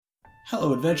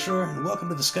Hello, adventurer, and welcome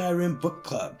to the Skyrim Book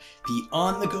Club, the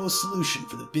on-the-go solution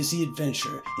for the busy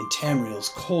adventurer in Tamriel's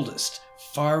coldest,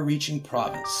 far-reaching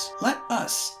province. Let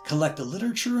us collect the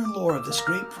literature and lore of this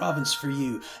great province for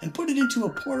you and put it into a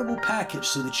portable package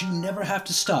so that you never have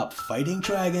to stop fighting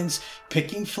dragons,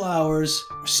 picking flowers,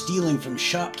 or stealing from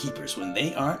shopkeepers when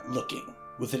they aren't looking.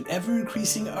 With an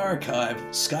ever-increasing archive,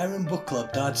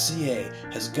 SkyrimBookClub.ca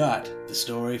has got the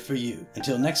story for you.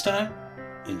 Until next time,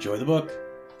 enjoy the book.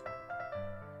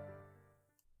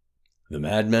 The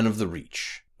Madmen of the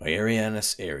Reach by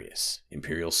Arianus Arius,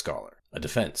 Imperial Scholar, a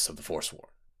defense of the Forsworn.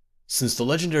 Since the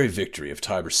legendary victory of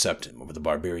Tiber Septim over the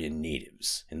barbarian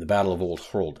natives in the Battle of Old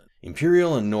Hroldan,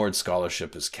 Imperial and Nord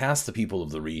scholarship has cast the people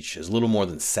of the Reach as little more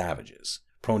than savages,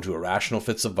 prone to irrational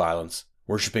fits of violence,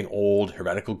 worshipping old,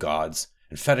 heretical gods,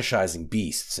 and fetishizing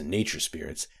beasts and nature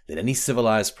spirits that any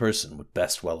civilized person would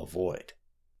best well avoid.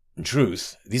 In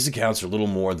truth, these accounts are little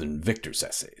more than victor's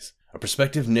essays, a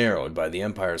perspective narrowed by the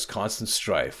Empire's constant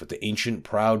strife with the ancient,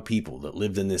 proud people that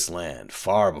lived in this land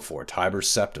far before Tiber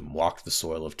Septim walked the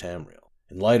soil of Tamriel.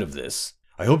 In light of this,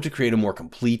 I hope to create a more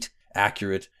complete,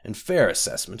 accurate, and fair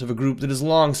assessment of a group that has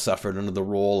long suffered under the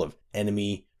role of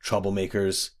enemy,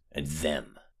 troublemakers, and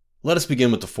them. Let us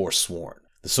begin with the Forsworn,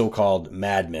 the so-called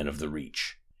Madmen of the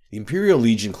Reach. The Imperial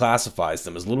Legion classifies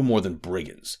them as little more than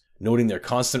brigands, noting their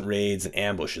constant raids and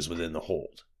ambushes within the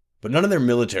hold. But none of their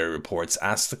military reports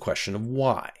ask the question of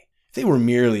why. If they were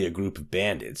merely a group of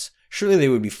bandits, surely they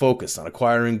would be focused on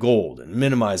acquiring gold and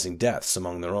minimizing deaths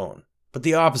among their own. But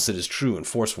the opposite is true in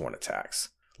Forsworn attacks.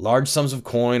 Large sums of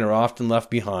coin are often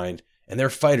left behind, and their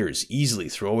fighters easily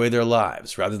throw away their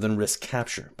lives rather than risk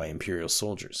capture by Imperial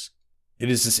soldiers.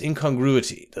 It is this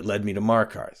incongruity that led me to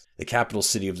Markarth, the capital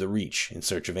city of the Reach, in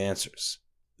search of answers.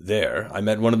 There, I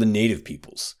met one of the native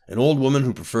peoples, an old woman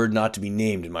who preferred not to be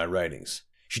named in my writings.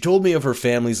 She told me of her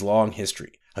family's long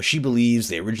history, how she believes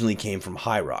they originally came from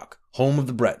High Rock, home of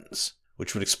the Bretons,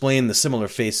 which would explain the similar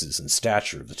faces and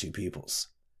stature of the two peoples.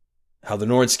 How the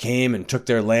Nords came and took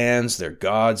their lands, their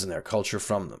gods, and their culture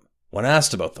from them. When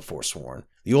asked about the Forsworn,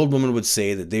 the old woman would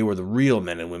say that they were the real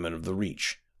men and women of the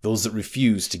Reach, those that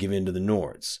refused to give in to the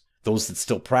Nords, those that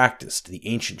still practiced the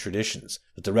ancient traditions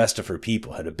that the rest of her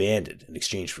people had abandoned in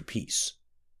exchange for peace.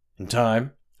 In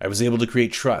time, I was able to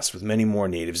create trust with many more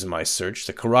natives in my search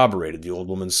that corroborated the old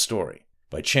woman's story.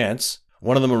 By chance,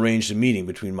 one of them arranged a meeting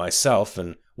between myself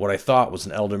and what I thought was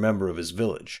an elder member of his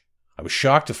village. I was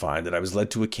shocked to find that I was led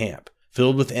to a camp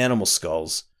filled with animal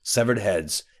skulls, severed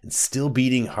heads, and still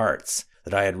beating hearts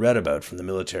that I had read about from the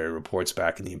military reports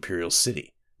back in the Imperial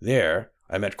City. There,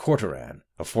 I met Cortoran,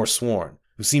 a Forsworn,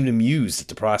 who seemed amused at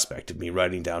the prospect of me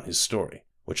writing down his story,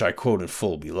 which I quote in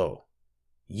full below.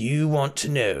 "You want to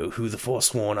know who the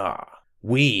Forsworn are.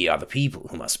 We are the people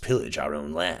who must pillage our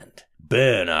own land,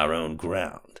 burn our own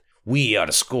ground. We are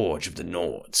the scourge of the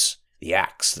Nords, the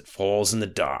axe that falls in the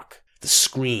dark, the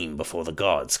scream before the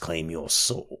gods claim your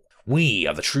soul. We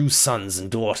are the true sons and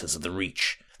daughters of the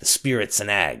Reach. The spirits and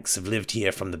ags have lived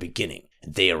here from the beginning,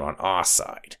 and they are on our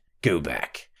side. Go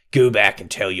back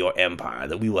and tell your empire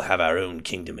that we will have our own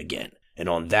kingdom again, and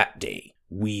on that day,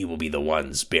 we will be the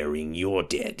ones burying your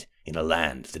dead in a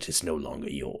land that is no longer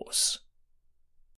yours."